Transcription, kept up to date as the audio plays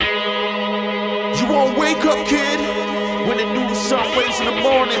You won't wake up, kid, when the new sun rings in the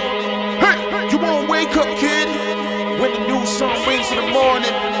morning. Hey, you won't wake up, kid, when the new sun rings in the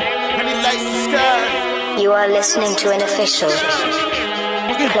morning and it lights the sky. You are listening to an official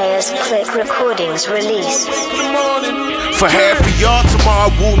Players Click Recordings release. For half of y'all, tomorrow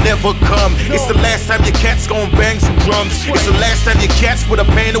will never come. It's the last time your cat's gon' bang some drums. It's the last time your cat's with a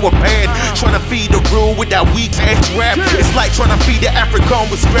pan or a pad, trying to feed the real with that weak ass rap. It's like trying to feed the African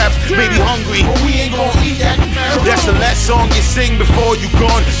with scraps. Maybe hungry, but we ain't gon' eat that. That's the last song you sing before you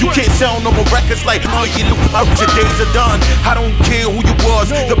gone. You can't sell no more records like you look up, your days are done. I don't care who you was,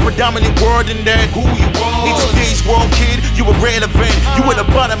 the predominant word in that who you was. In today's world, kid, you were relevant. You at the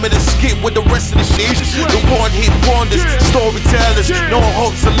bottom of the skit with the rest of the shit. The one-hit wonders, storytellers, no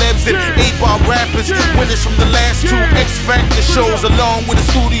hope celebs and 8-bar rappers. Winners from the last two X Factor shows along with the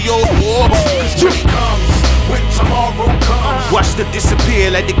studio war. Cause when it comes, when tomorrow comes, watch the disappear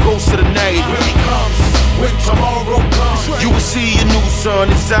like the ghost of the night. When it comes, when tomorrow comes, you will see a new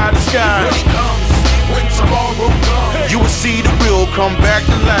sun inside the sky. When it comes, when tomorrow comes, you will see the real come back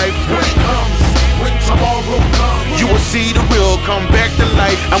to life. When it comes, when tomorrow comes, you will see the real come back to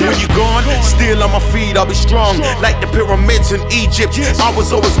life. And when you're gone, still on my feet, I'll be strong like the pyramids in Egypt. I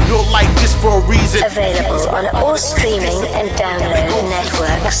was always built like this for a reason. Available on all streaming and download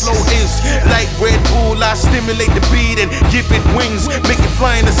networks. Flow is like Red Bull, I stimulate the beat and give it wings. Make it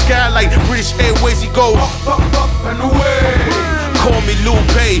fly in the sky like British Airways. He goes up, up, and away. Call me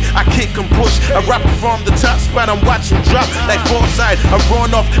Lupe, I kick and push. I rap from the top spot, I'm watching drop like Foresight. I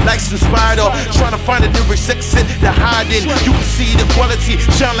run off like some spider, trying to find a lyric exit to hide in. You can see the quality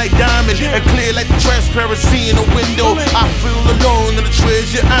shine like diamond and clear like the transparency in the window. I feel alone in the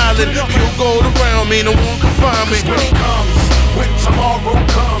treasure island. Pure gold around me, no one can find me. When it comes, when tomorrow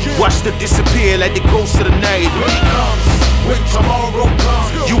comes, watch the disappear like the ghost of the night. When it comes, when tomorrow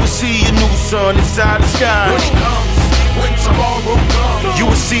comes, you will see a new sun inside the sky. When it comes, when tomorrow comes, you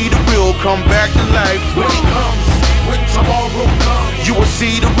will see the real come back to life. When it comes, when tomorrow comes, you will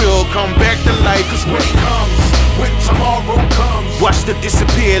see the real come back to life. Cause when it comes, when tomorrow comes, watch the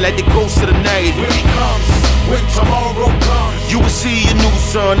disappear like the ghost of the night. When it comes, when tomorrow comes, you will see a new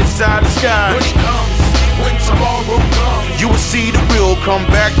sun inside the sky. When it comes, when tomorrow comes, you will see the real come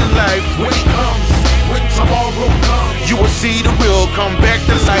back to life. When it comes, when tomorrow comes, you will see the real come back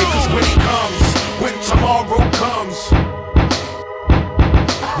to life. Cause when it comes, when tomorrow comes,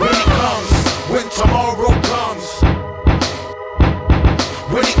 when it comes, when tomorrow comes,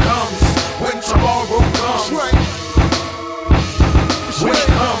 when it comes, when tomorrow comes, when it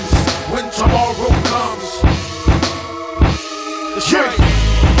comes, when tomorrow comes. That's right.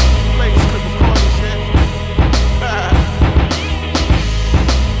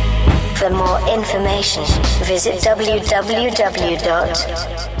 For more information, visit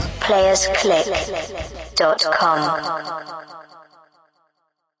www.playersclick.com.